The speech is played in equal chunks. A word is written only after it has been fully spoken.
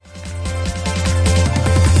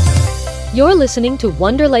You're listening to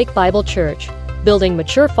Wonder Lake Bible Church, building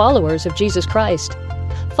mature followers of Jesus Christ.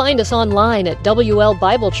 Find us online at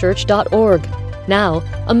wlbiblechurch.org. Now,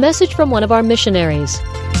 a message from one of our missionaries.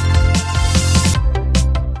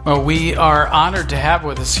 Well, we are honored to have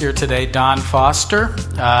with us here today Don Foster.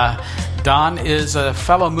 Don is a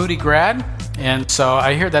fellow Moody grad, and so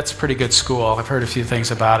I hear that's a pretty good school. I've heard a few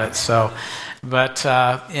things about it. But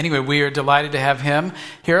anyway, we are delighted to have him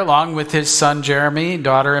here along with his son Jeremy,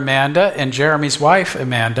 daughter Amanda, and Jeremy's wife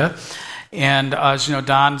Amanda. And as you know,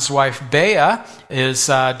 Don's wife Bea is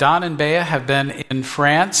Don and Bea have been in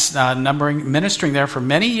France, ministering there for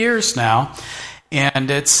many years now,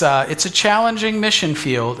 and it's a challenging mission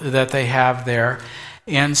field that they have there.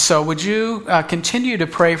 And so would you continue to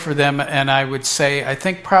pray for them? And I would say, I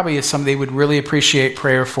think probably is something they would really appreciate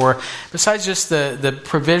prayer for, besides just the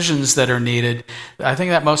provisions that are needed. I think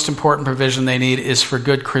that most important provision they need is for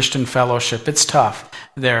good Christian fellowship. It's tough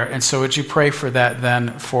there. And so would you pray for that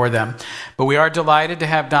then for them? But we are delighted to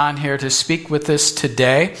have Don here to speak with us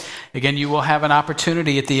today. Again, you will have an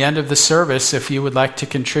opportunity at the end of the service if you would like to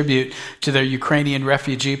contribute to their Ukrainian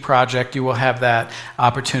refugee project. You will have that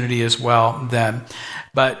opportunity as well then.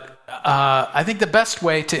 But I think the best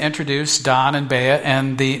way to introduce Don and Bea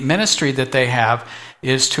and the ministry that they have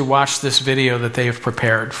is to watch this video that they have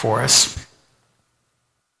prepared for us.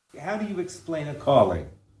 How do you explain a calling?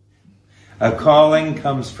 A calling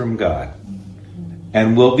comes from God.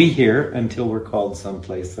 And we'll be here until we're called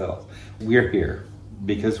someplace else. We're here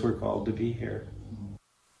because we're called to be here.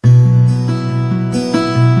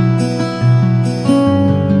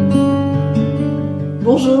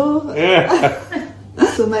 Bonjour.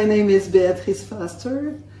 So my name is Beatrice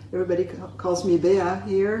Foster. Everybody calls me Bea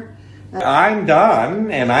here. I'm Don,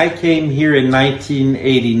 and I came here in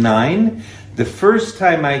 1989. The first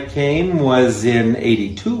time I came was in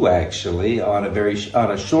 82, actually, on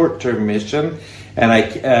a short-term mission. And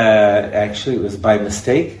actually it was by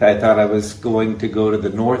mistake. I thought I was going to go to the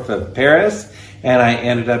north of Paris, and I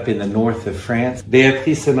ended up in the north of France.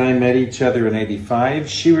 Beatrice and I met each other in 85.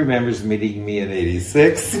 She remembers meeting me in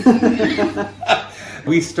 86.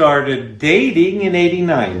 We started dating in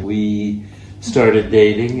 89. We started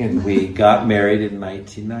dating and we got married in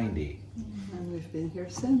 1990. And we've been here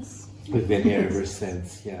since. We've been here ever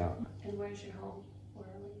since, yeah. And where's your home? Where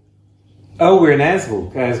are we? Oh, we're in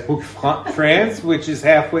Azebrook, France, which is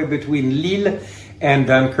halfway between Lille and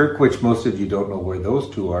Dunkirk, which most of you don't know where those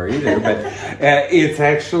two are either. But it's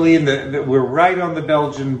actually we're right on the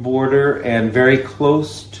Belgian border and very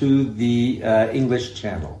close to the English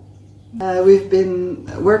Channel. We've been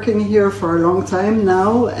working here for a long time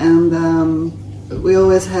now, and we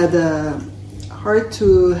always had a heart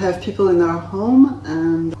to have people in our home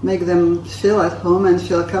and make them feel at home and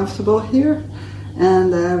feel comfortable here.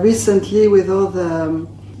 And recently, with all the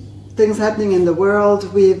things happening in the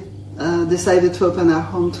world, we decided to open our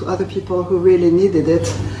home to other people who really needed it.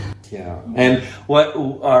 Yeah, and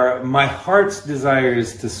my heart's desire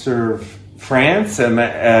is to serve France and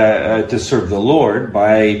to serve the Lord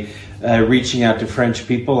by reaching out to French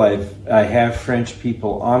people. I have French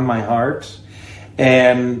people on my heart,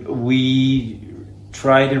 and we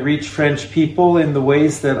try to reach French people in the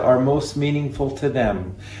ways that are most meaningful to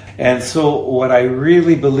them. And so what I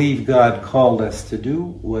really believe God called us to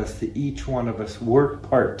do was to each one of us work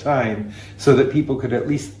part-time so that people could at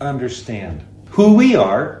least understand who we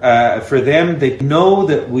are. For them, they know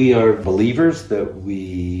that we are believers, that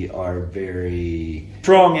we are very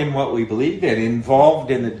strong in what we believe and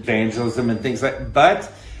involved in evangelism and things like that. But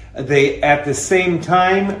they, at the same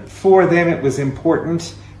time, for them it was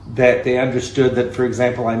important that they understood that, for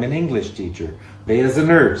example, I'm an English teacher, Bea's a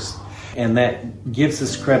nurse, and that gives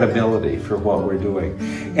us credibility for what we're doing.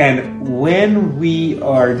 And when we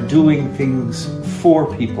are doing things for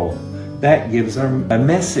people, that gives our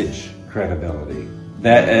message credibility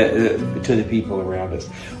to the people around us.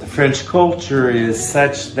 The French culture is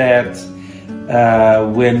such that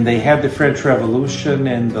when they had the French Revolution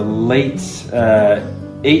in the late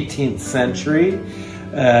 18th century,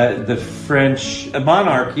 the French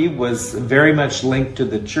monarchy was very much linked to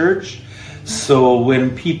the church. So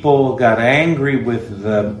when people got angry with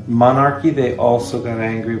the monarchy, they also got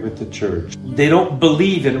angry with the church. They don't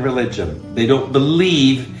believe in religion. They don't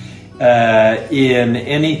believe in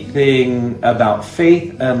anything about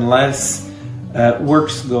faith unless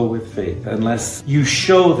works go with faith, unless you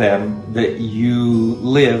show them that you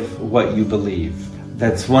live what you believe.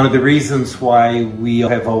 That's one of the reasons why we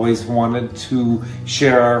have always wanted to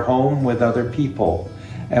share our home with other people.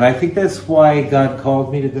 And I think that's why God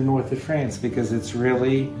called me to the north of France, because it's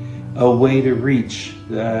really a way to reach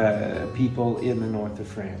people in the north of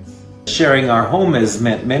France. Sharing our home has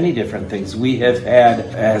meant many different things. We have had,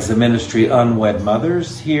 as a ministry, unwed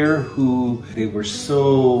mothers here who they were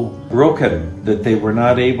so broken that they were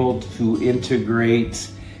not able to integrate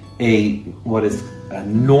a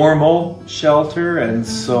normal shelter, and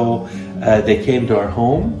so they came to our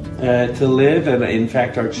home to live, and in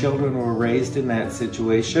fact our children were raised in that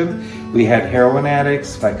situation. We had heroin addicts,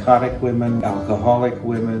 psychotic women, alcoholic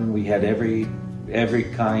women, we had every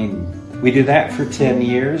kind. We did that for 10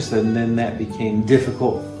 years, and then that became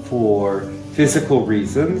difficult for physical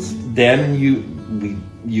reasons. Then we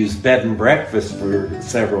used bed and breakfast for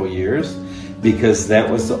several years, because that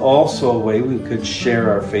was also a way we could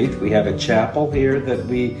share our faith. We have a chapel here that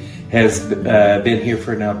has been here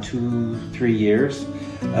for now 2-3 years,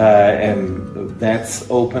 and that's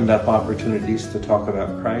opened up opportunities to talk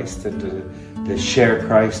about Christ and to share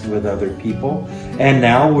Christ with other people. And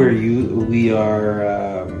now we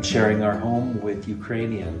are sharing our home with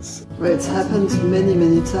Ukrainians. Well, it's happened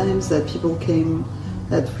many times that people came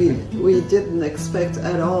that we didn't expect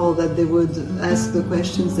at all that they would ask the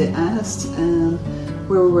questions they asked, and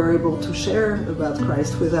where we were able to share about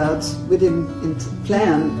Christ we didn't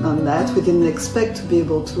plan on that. We didn't expect to be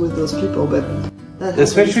able to with those people, but that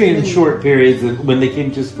especially in short periods, when they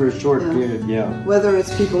came just for a short period, Whether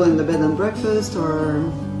it's people in the bed and breakfast or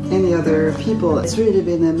any other people, it's really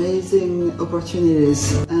been amazing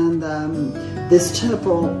opportunities. And this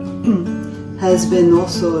chapel has been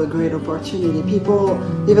also a great opportunity. People,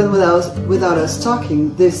 even without us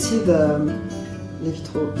talking, they see the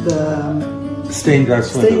stained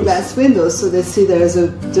glass windows. So they see there's a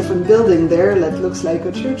different building there that looks like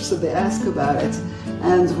a church, so they ask about it.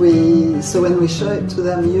 And when we show it to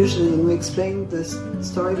them, usually, and we explain the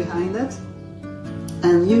story behind it,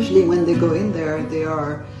 and usually when they go in there,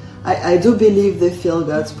 I do believe they feel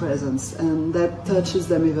God's presence, and that touches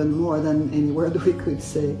them even more than any word we could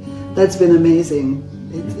say. That's been amazing,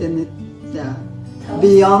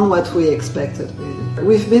 beyond what we expected, really.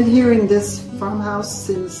 We've been here in this farmhouse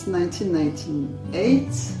since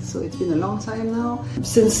 1998, so it's been a long time now.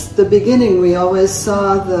 Since the beginning, we always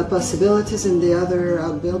saw the possibilities in the other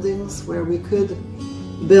outbuildings where we could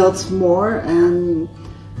build more, and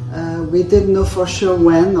we didn't know for sure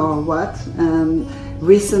when or what. And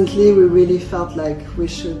recently, we really felt like we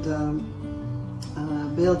should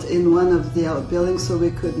build in one of the outbuildings so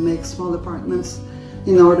we could make small apartments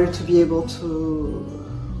in order to be able to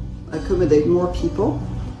accommodate more people.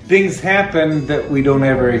 Things happen that we don't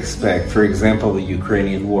ever expect. For example, the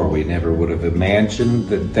Ukrainian war. We never would have imagined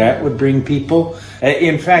that would bring people.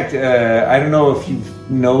 In fact, I don't know if you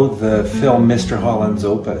know the film Mr. Holland's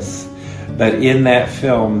Opus, but in that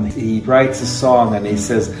film, he writes a song and he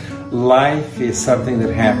says, life is something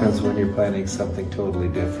that happens when you're planning something totally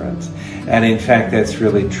different. And in fact, that's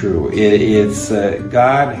really true.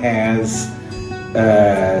 God has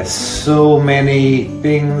so many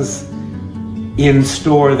things in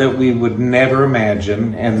store that we would never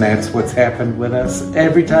imagine, and that's what's happened with us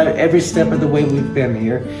every step of the way we've been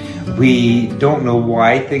here. We don't know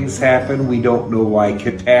why things happen. We don't know why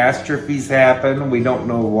catastrophes happen. We don't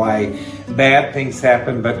know why bad things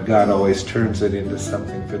happen, but God always turns it into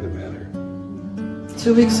something for the better.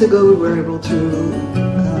 2 weeks ago, we were able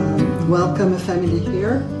to welcome a family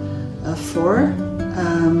here, 4,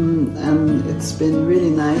 and it's been really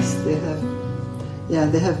nice.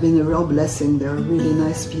 They have been a real blessing. They're really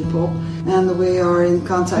nice people. And we are in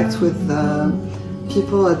contact with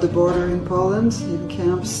people at the border in Poland, in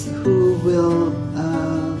camps, who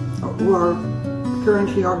are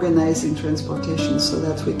currently organizing transportation so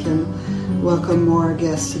that we can welcome more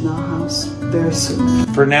guests in our house very soon.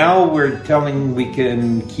 For now, we're telling we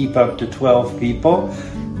can keep up to 12 people.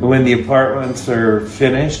 When the apartments are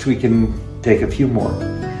finished, we can take a few more.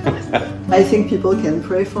 I think people can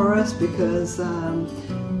pray for us because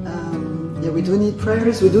we do need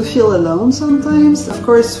prayers. We do feel alone sometimes. Of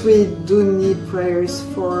course, we do need prayers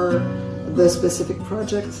for the specific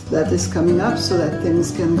project that is coming up so that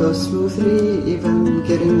things can go smoothly, even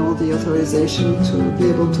getting all the authorization to be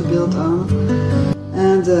able to build on.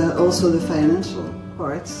 And also the financial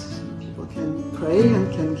part. People can pray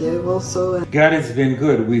and can give also. God has been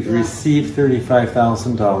good. We've received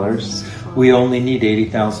 $35,000. We only need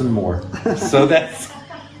 80,000 more. So that's...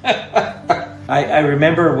 I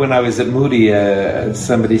remember when I was at Moody,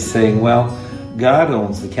 somebody saying, well, God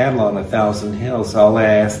owns the cattle on 1,000 hills. All I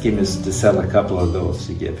ask him is to sell a couple of those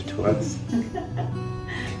to give to us.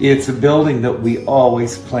 It's a building that we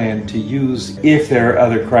always plan to use. If there are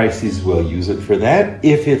other crises, we'll use it for that.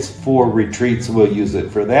 If it's for retreats, we'll use it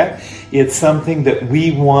for that. It's something that we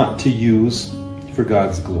want to use for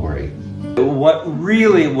God's glory. What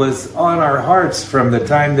really was on our hearts from the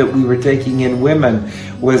time that we were taking in women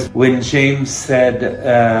was when James said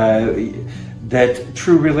that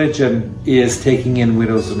true religion is taking in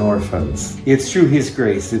widows and orphans. It's through His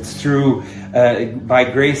grace. It's through, by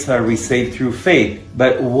grace are we saved through faith.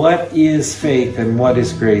 But what is faith and what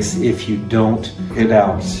is grace if you don't get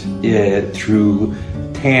out through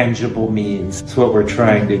tangible means? It's what we're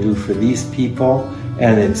trying to do for these people.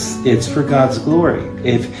 And it's for God's glory.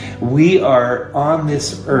 If we are on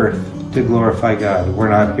this earth to glorify God, we're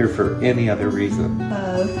not here for any other reason.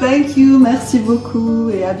 Thank you, merci beaucoup,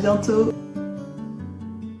 et à bientôt.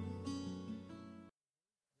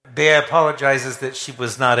 Bea apologizes that she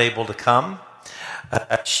was not able to come.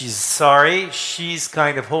 She's sorry. She's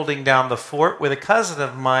kind of holding down the fort with a cousin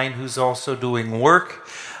of mine who's also doing work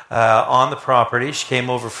on the property. She came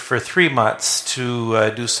over for 3 months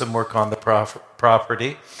to do some work on the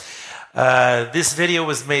property. This video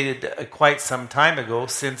was made quite some time ago.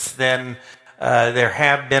 Since then, there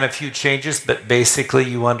have been a few changes, but basically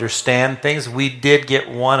you understand things. We did get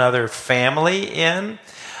one other family in.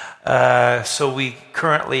 So we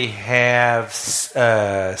currently have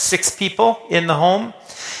 6 people in the home.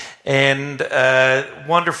 And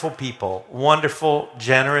wonderful people, wonderful,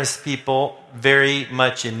 generous people, very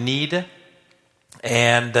much in need,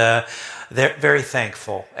 and they're very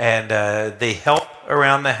thankful. And they help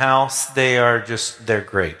around the house. They're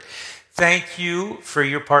great. Thank you for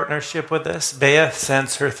your partnership with us. Bea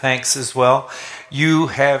sends her thanks as well.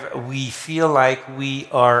 We feel like we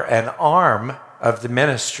are an arm of the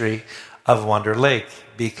ministry of Wonder Lake,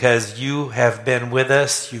 because you have been with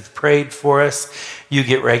us, you've prayed for us, you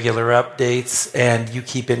get regular updates, and you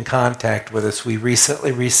keep in contact with us. We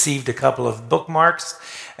recently received a couple of bookmarks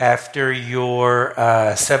after your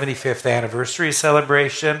 75th anniversary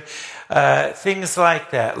celebration. Things like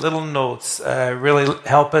that, little notes, really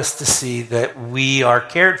help us to see that we are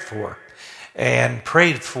cared for and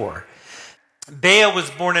prayed for. Bea was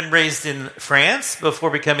born and raised in France before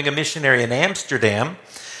becoming a missionary in Amsterdam.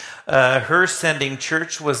 Her sending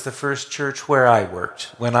church was the first church where I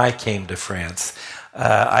worked when I came to France.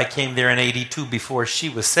 I came there in 82 before she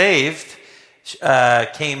was saved.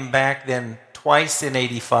 Came back then twice in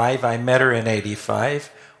 85. I met her in 85.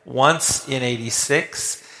 Once in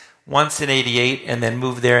 86. Once in 88. And then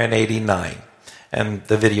moved there in 89. And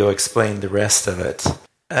the video explained the rest of it.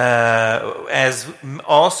 As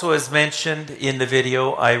mentioned in the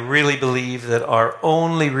video, I really believe that our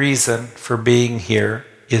only reason for being here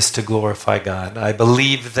is to glorify God. I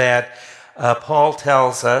believe that Paul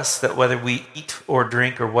tells us that whether we eat or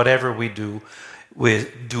drink or whatever we do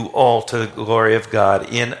all to the glory of God.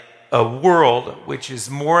 In a world which is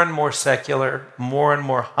more and more secular, more and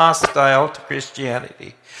more hostile to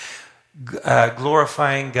Christianity,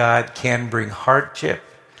 glorifying God can bring hardship,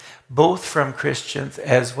 both from Christians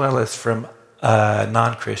as well as from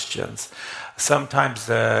non-Christians. Sometimes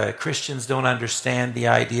Christians don't understand the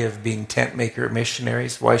idea of being tent maker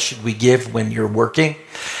missionaries. Why should we give when you're working?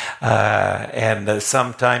 And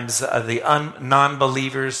sometimes the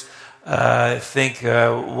non-believers think,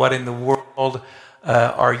 what in the world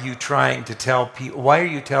are you trying to tell people? Why are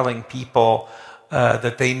you telling people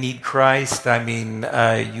that they need Christ? I mean,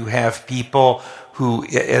 you have people who,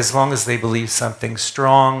 as long as they believe something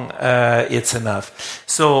strong, it's enough.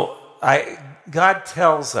 So God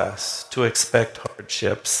tells us to expect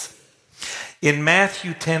hardships. In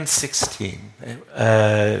Matthew 10:16,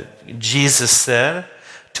 Jesus said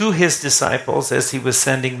to his disciples as he was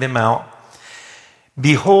sending them out,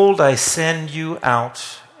 "Behold, I send you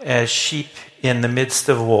out as sheep in the midst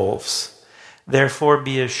of wolves. Therefore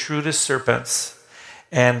be as shrewd as serpents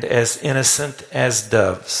and as innocent as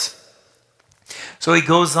doves." So he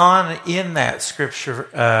goes on in that scripture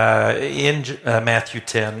in Matthew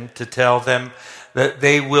 10 to tell them that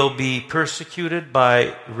they will be persecuted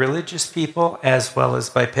by religious people as well as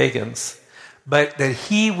by pagans, but that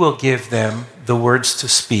he will give them the words to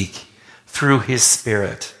speak through his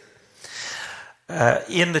Spirit.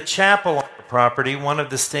 In the chapel on the property, one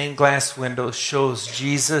of the stained glass windows shows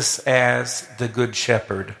Jesus as the Good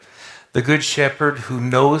Shepherd. The Good Shepherd who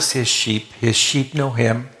knows his sheep know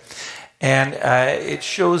him. And it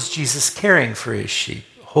shows Jesus caring for his sheep,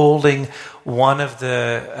 holding one of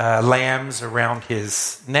the lambs around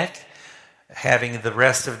his neck, having the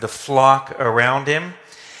rest of the flock around him.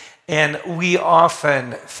 And we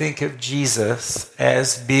often think of Jesus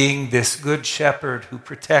as being this good shepherd who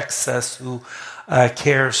protects us, who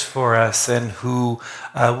cares for us, and who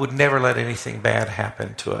would never let anything bad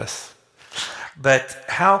happen to us. But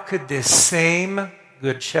how could this same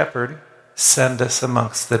good shepherd send us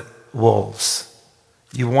amongst the wolves?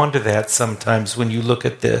 You wonder that sometimes when you look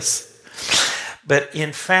at this. But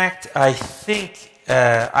in fact, I think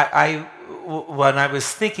when I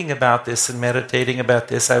was thinking about this and meditating about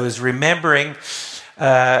this, I was remembering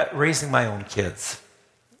raising my own kids.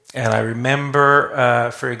 And I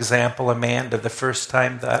remember, for example, Amanda, the first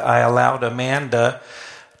time that I allowed Amanda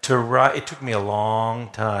to ride. It took me a long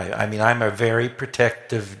time. I mean, I'm a very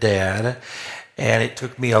protective dad, and it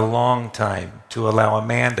took me a long time to allow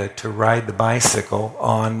Amanda to ride the bicycle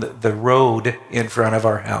on the road in front of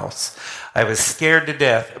our house. I was scared to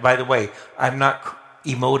death. By the way, I'm not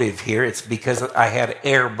emotive here. It's because I had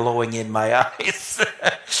air blowing in my eyes.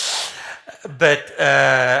 But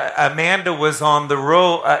Amanda was on the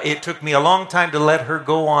road. It took me a long time to let her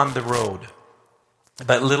go on the road.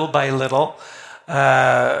 But little by little,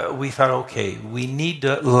 we thought, okay, we need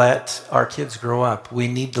to let our kids grow up. We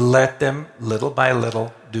need to let them, little by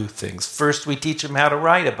little, do things. First, we teach them how to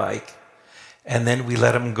ride a bike, and then we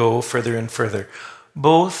let them go further and further.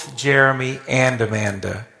 Both Jeremy and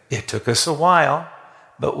Amanda, it took us a while,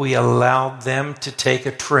 but we allowed them to take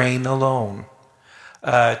a train alone,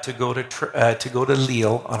 to go to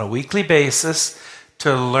Lille on a weekly basis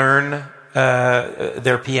to learn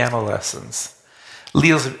their piano lessons.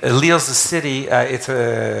 Lille's a city. It's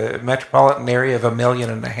a metropolitan area of 1.5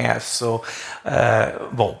 million. So,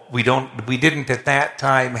 we didn't at that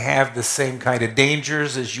time have the same kind of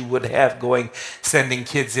dangers as you would have sending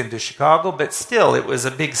kids into Chicago. But still, it was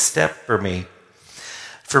a big step for me.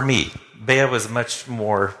 Bea was much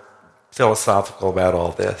more philosophical about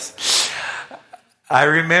all this. I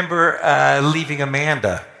remember leaving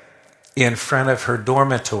Amanda in front of her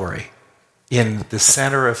dormitory in the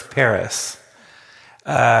center of Paris.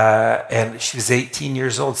 And she was 18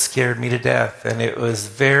 years old, scared me to death. And it was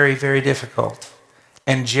very, very difficult.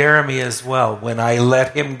 And Jeremy as well. When I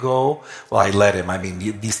let him go, I let him. I mean,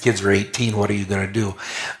 these kids are 18. What are you going to do?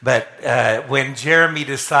 But when Jeremy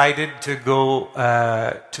decided to go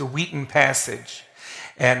to Wheaton Passage,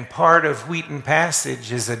 and part of Wheaton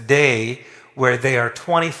Passage is a day where they are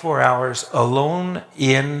 24 hours alone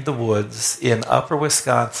in the woods in upper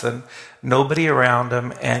Wisconsin, nobody around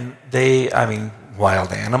them, and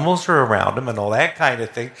wild animals are around them and all that kind of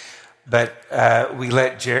thing. But we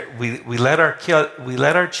let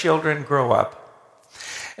our children grow up,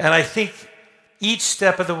 and I think each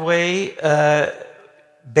step of the way,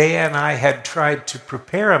 Bea and I had tried to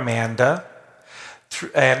prepare Amanda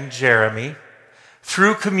and Jeremy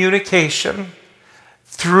through communication,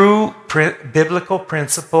 through biblical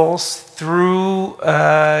principles, through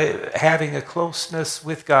having a closeness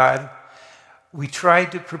with God. We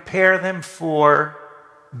tried to prepare them for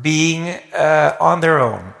being on their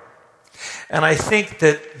own. And I think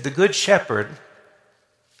that the Good Shepherd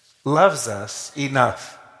loves us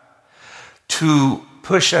enough to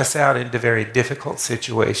push us out into very difficult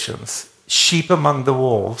situations, sheep among the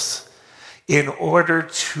wolves, in order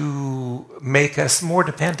to make us more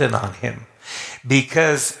dependent on Him.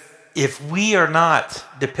 Because if we are not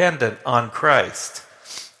dependent on Christ,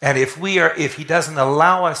 and if He doesn't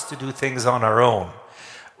allow us to do things on our own,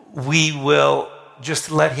 we will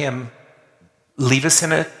just let Him leave us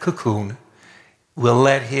in a cocoon. We'll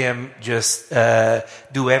let Him just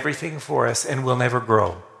do everything for us, and we'll never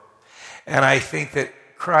grow. And I think that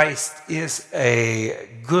Christ is a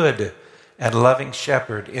good and loving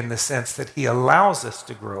shepherd in the sense that He allows us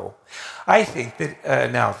to grow. I think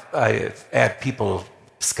that, now I've had people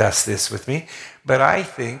discuss this with me, but I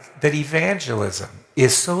think that evangelism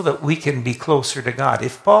is so that we can be closer to God.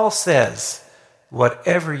 If Paul says,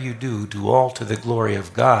 whatever you do, do all to the glory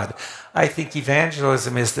of God, I think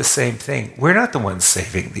evangelism is the same thing. We're not the ones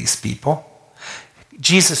saving these people.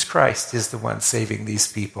 Jesus Christ is the one saving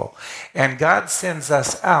these people. And God sends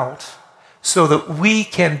us out so that we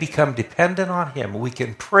can become dependent on Him. We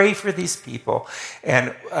can pray for these people.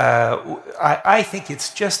 And I think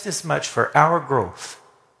it's just as much for our growth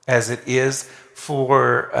as it is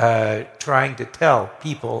for trying to tell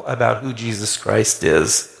people about who Jesus Christ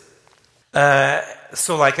is.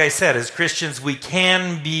 So like I said, as Christians, we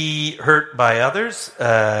can be hurt by others,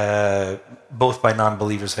 both by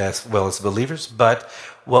non-believers as well as believers. But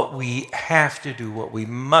what we have to do, what we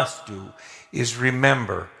must do, is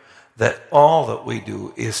remember that all that we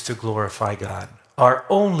do is to glorify God. Our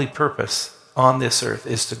only purpose on this earth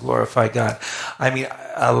is to glorify God. I mean,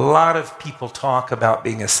 a lot of people talk about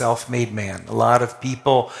being a self-made man. A lot of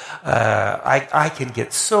people, I can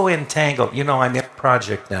get so entangled. You know, I'm in a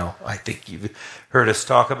project now. I think you've heard us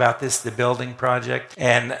talk about this, the building project.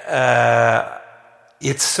 And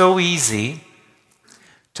it's so easy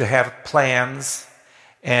to have plans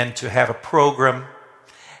and to have a program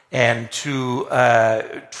and to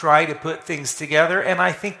try to put things together. And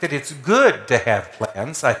I think that it's good to have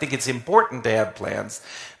plans. I think it's important to have plans.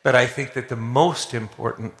 But I think that the most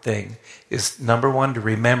important thing is, number one, to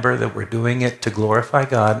remember that we're doing it to glorify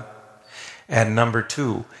God. And number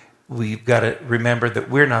two, we've got to remember that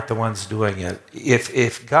we're not the ones doing it.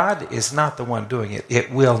 If God is not the one doing it,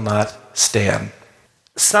 it will not stand.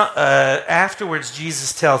 Afterwards,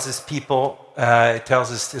 Jesus tells his people, tells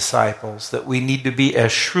his disciples that we need to be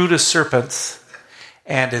as shrewd as serpents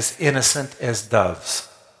and as innocent as doves.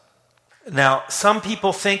 Now, some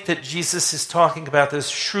people think that Jesus is talking about this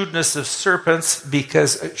shrewdness of serpents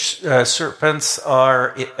because serpents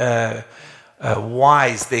are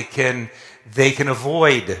wise. They can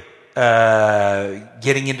avoid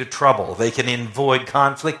getting into trouble. They can avoid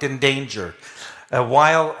conflict and danger.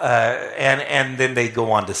 And then they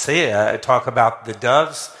go on to say, talk about the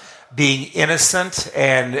doves being innocent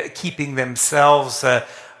and keeping themselves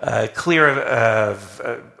clear of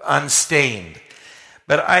unstained.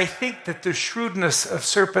 But I think that the shrewdness of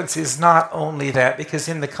serpents is not only that, because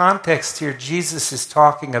in the context here, Jesus is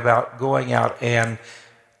talking about going out and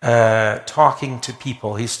talking to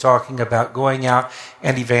people. He's talking about going out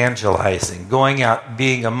and evangelizing, going out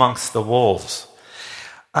being amongst the wolves.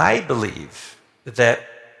 I believe that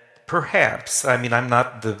perhaps, I mean, I'm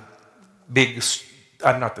not the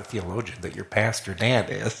theologian that your pastor Dan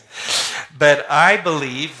is, but I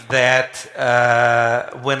believe that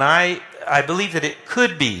I believe that it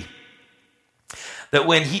could be that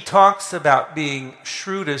when he talks about being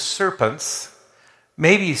shrewd as serpents,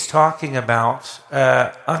 maybe he's talking about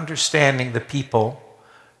understanding the people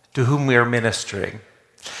to whom we are ministering.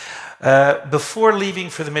 Before leaving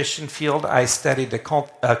for the mission field, I studied a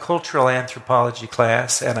cultural anthropology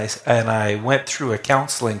class, and I went through a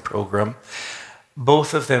counseling program.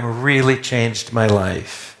 Both of them really changed my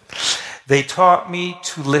life. They taught me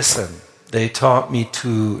to listen. They taught me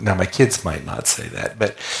to, now my kids might not say that,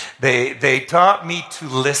 but they taught me to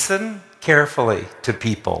listen carefully to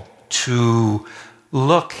people, to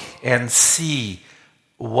look and see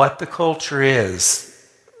what the culture is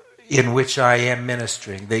in which I am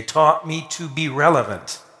ministering. They taught me to be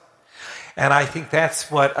relevant. And I think that's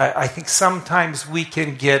what, I think sometimes we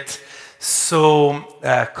can get so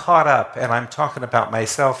caught up, and I'm talking about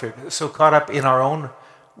myself here, so caught up in our own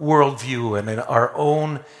worldview and in our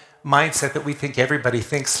own mindset that we think everybody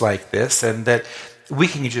thinks like this, and that we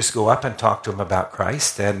can just go up and talk to them about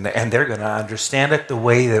Christ, and they're going to understand it the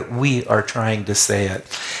way that we are trying to say it.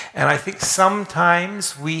 And I think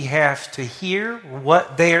sometimes we have to hear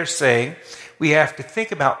what they are saying. We have to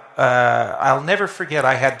think about, I'll never forget,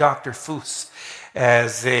 I had Dr. Fuss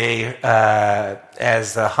as a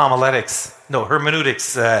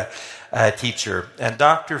hermeneutics teacher. And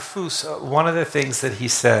Dr. Fuss, one of the things that he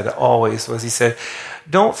said always was, he said,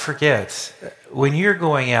 don't forget, when you're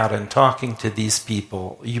going out and talking to these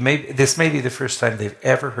people, this may be the first time they've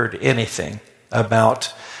ever heard anything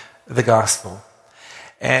about the gospel.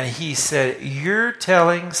 And he said, you're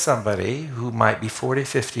telling somebody who might be 40,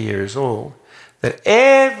 50 years old that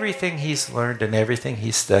everything he's learned and everything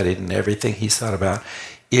he's studied and everything he's thought about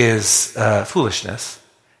is foolishness,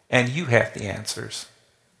 and you have the answers.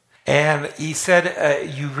 And he said,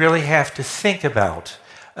 you really have to think about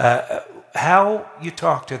how you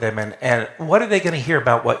talk to them, and what are they going to hear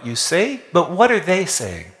about what you say, but what are they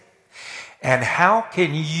saying? And how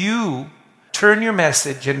can you turn your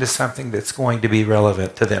message into something that's going to be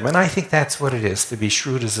relevant to them? And I think that's what it is, to be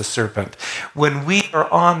shrewd as a serpent. When we are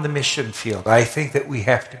on the mission field, I think that we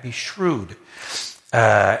have to be shrewd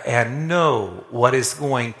and know what is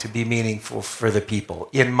going to be meaningful for the people.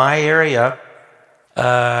 In my area,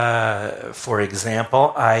 for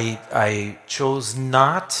example, I chose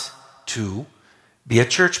not to be a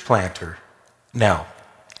church planter. Now,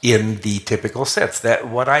 in the typical sense, that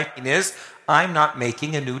what I mean is, I'm not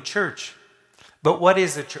making a new church. But what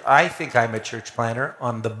is a church? I think I'm a church planter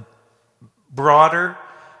on the broader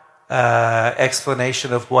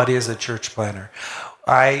explanation of what is a church planter.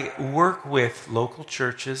 I work with local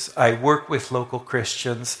churches. I work with local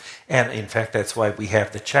Christians. And in fact, that's why we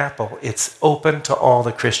have the chapel. It's open to all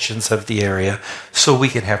the Christians of the area, so we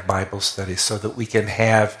can have Bible studies, so that we can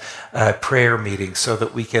have prayer meetings, so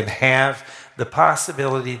that we can have the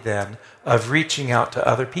possibility then of reaching out to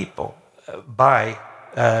other people by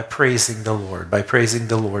praising the Lord, by praising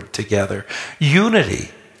the Lord together.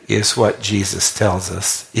 Unity is what Jesus tells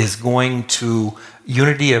us is going to,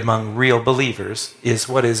 unity among real believers is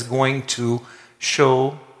what is going to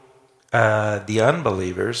show the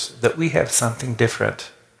unbelievers that we have something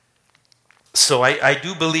different. So I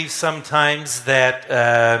do believe sometimes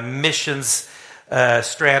that missions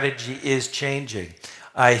strategy is changing.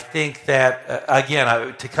 I think that,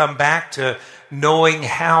 again, to come back to knowing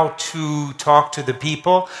how to talk to the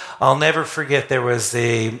people, I'll never forget there was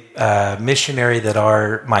a missionary that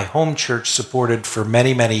my home church supported for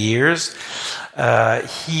many, many years.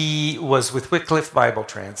 He was with Wycliffe Bible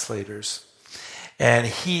Translators. And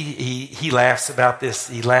he laughs about this.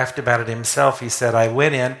 He laughed about it himself. He said,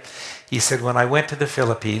 he said, when I went to the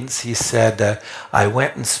Philippines, he said, I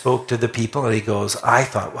went and spoke to the people, and he goes, I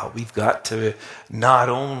thought, well, we've got to not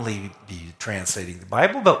only be translating the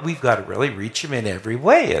Bible, but we've got to really reach them in every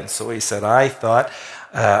way. And so he said, I thought,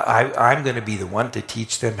 I'm going to be the one to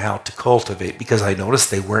teach them how to cultivate, because I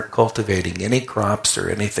noticed they weren't cultivating any crops or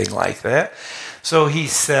anything like that. So he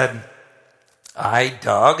said, I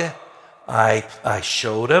dug. I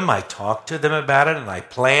showed them, I talked to them about it, and I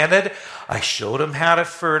planted. I showed them how to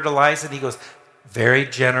fertilize it. He goes, very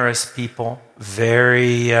generous people,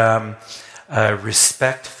 very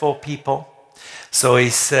respectful people. So he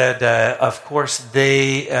said, of course,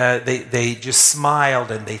 they just smiled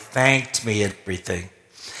and they thanked me and everything.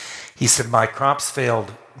 He said, my crops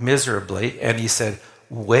failed miserably. And he said,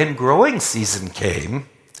 when growing season came,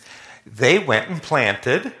 they went and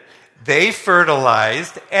planted, they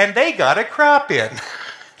fertilized, and they got a crop in.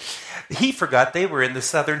 He forgot they were in the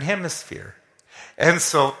southern hemisphere. And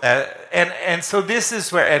so, so this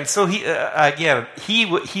is where, and so he, again,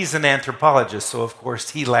 he's an anthropologist, so of course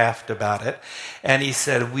he laughed about it. And he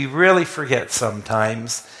said, we really forget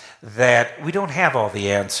sometimes that we don't have all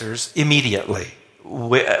the answers immediately.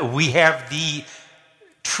 We have the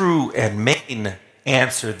true and main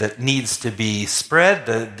answer that needs to be spread,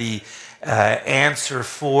 the answer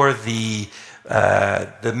for the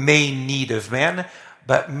main need of men.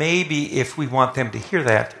 But maybe if we want them to hear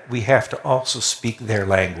that, we have to also speak their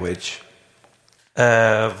language.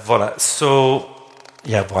 Voilà. So,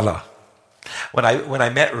 yeah, voilà. When I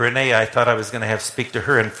met Renee, I thought I was going to have to speak to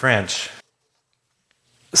her in French.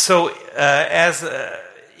 So,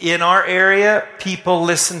 in our area, people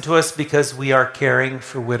listen to us because we are caring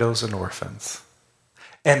for widows and orphans.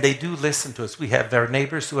 And they do listen to us. We have our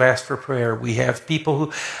neighbors who ask for prayer. We have people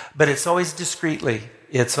who, but it's always discreetly.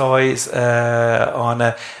 It's always they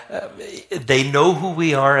know who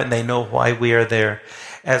we are and they know why we are there.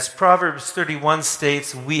 As Proverbs 31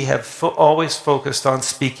 states, we have always focused on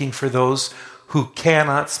speaking for those who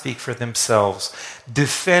cannot speak for themselves,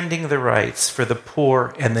 defending the rights for the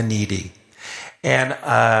poor and the needy. And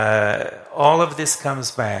all of this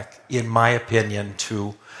comes back, in my opinion,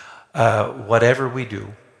 to whatever we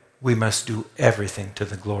do, we must do everything to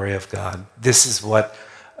the glory of God. This is what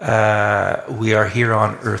we are here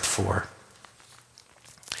on earth for.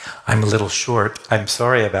 I'm a little short. I'm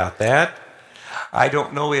sorry about that. I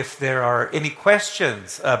don't know if there are any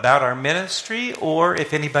questions about our ministry, or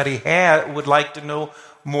if anybody would like to know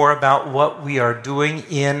more about what we are doing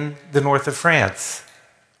in the north of France,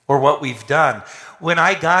 or what we've done. When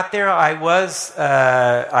I got there, I was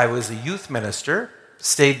a youth minister.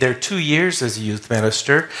 Stayed there 2 years as a youth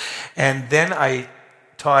minister, and then I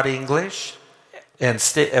taught English and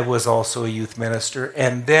was also a youth minister.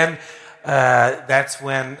 And then that's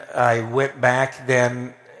when I went back.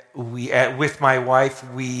 Then with my wife,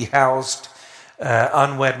 we housed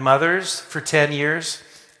unwed mothers for 10 years.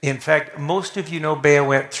 In fact, most of you know Bea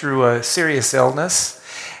went through a serious illness,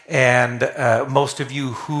 and most of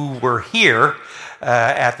you who were here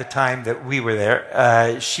at the time that we were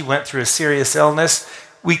there, she went through a serious illness.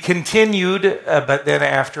 We continued, but then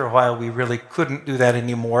after a while we really couldn't do that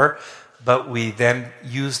anymore. But we then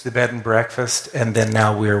used the bed and breakfast, and then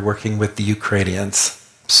now we're working with the Ukrainians.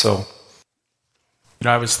 So,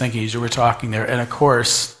 I was thinking as you were talking there, and of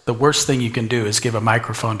course, the worst thing you can do is give a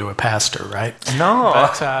microphone to a pastor, right? No.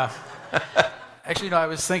 But actually, I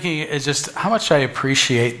was thinking is just how much I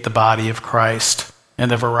appreciate the body of Christ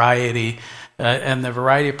and the variety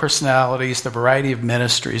of personalities, the variety of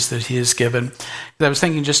ministries that he has given. I was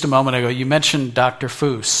thinking just a moment ago, you mentioned Dr.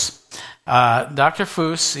 Foos. Dr.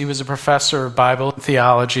 Foos, he was a professor of Bible and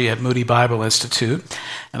theology at Moody Bible Institute,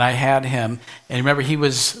 and I had him, and remember, he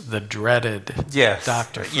was the dreaded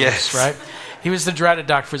Dr. Foos, right? He was the dreaded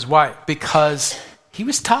Dr. Foos. Why? Because he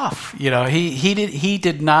was tough. He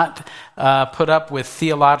did not put up with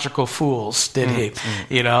theological fools, did he?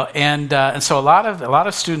 And so a lot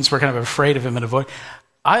of students were kind of afraid of him and avoid.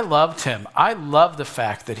 I loved him. I loved the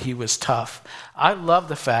fact that he was tough. I loved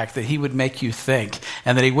the fact that he would make you think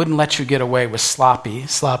and that he wouldn't let you get away with sloppy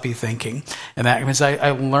thinking. And that means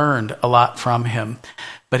I learned a lot from him.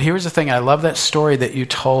 But here's the thing. I love that story that you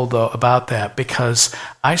told, though, about that, because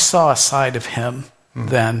I saw a side of him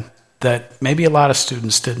then that maybe a lot of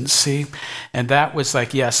students didn't see. And that was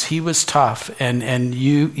like, yes, he was tough. And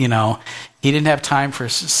you know, he didn't have time for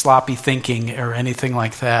sloppy thinking or anything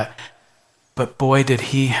like that. But boy, did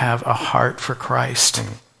he have a heart for Christ.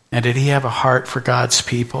 And did he have a heart for God's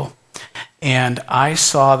people. And I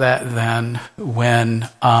saw that then when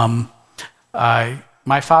my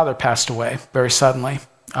father passed away very suddenly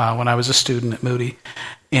when I was a student at Moody.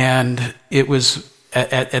 And it was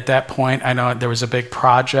at that point, I know there was a big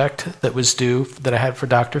project that was due that I had for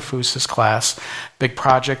Dr. Foos's class, big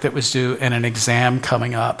project that was due and an exam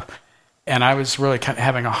coming up. And I was really kind of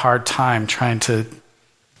having a hard time trying to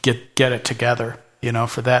get it together, you know,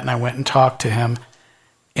 for that. And I went and talked to him,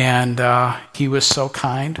 and he was so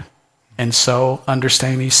kind and so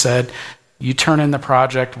understanding. He said, you turn in the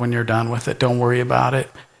project when you're done with it. Don't worry about it.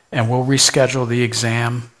 And we'll reschedule the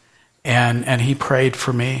exam. And he prayed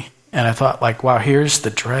for me. And I thought, like, wow, here's the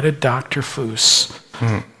dreaded Dr. Foos,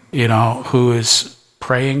 you know, who is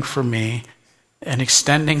praying for me and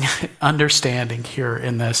extending understanding here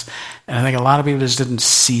in this. And I think a lot of people just didn't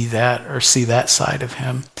see that or see that side of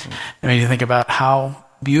him. I mean, you think about how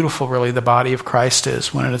beautiful really the body of Christ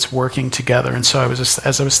is when it's working together. And so I was just,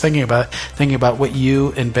 as I was thinking about what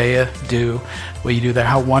you and Bea do, what you do there,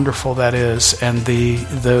 how wonderful that is, and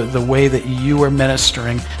the way that you are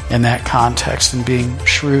ministering in that context and being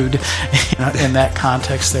shrewd, you know, in that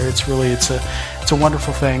context there. It's a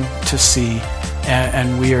wonderful thing to see.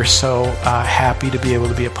 And we are so happy to be able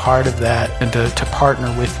to be a part of that and to partner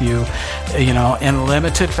with you, you know, in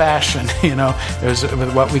limited fashion, you know,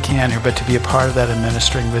 with what we can here, but to be a part of that and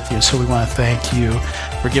ministering with you. So we want to thank you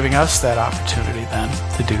for giving us that opportunity then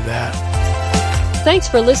to do that. Thanks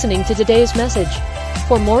for listening to today's message.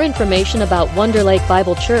 For more information about Wonder Lake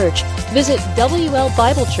Bible Church, visit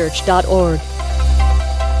WLBibleChurch.org.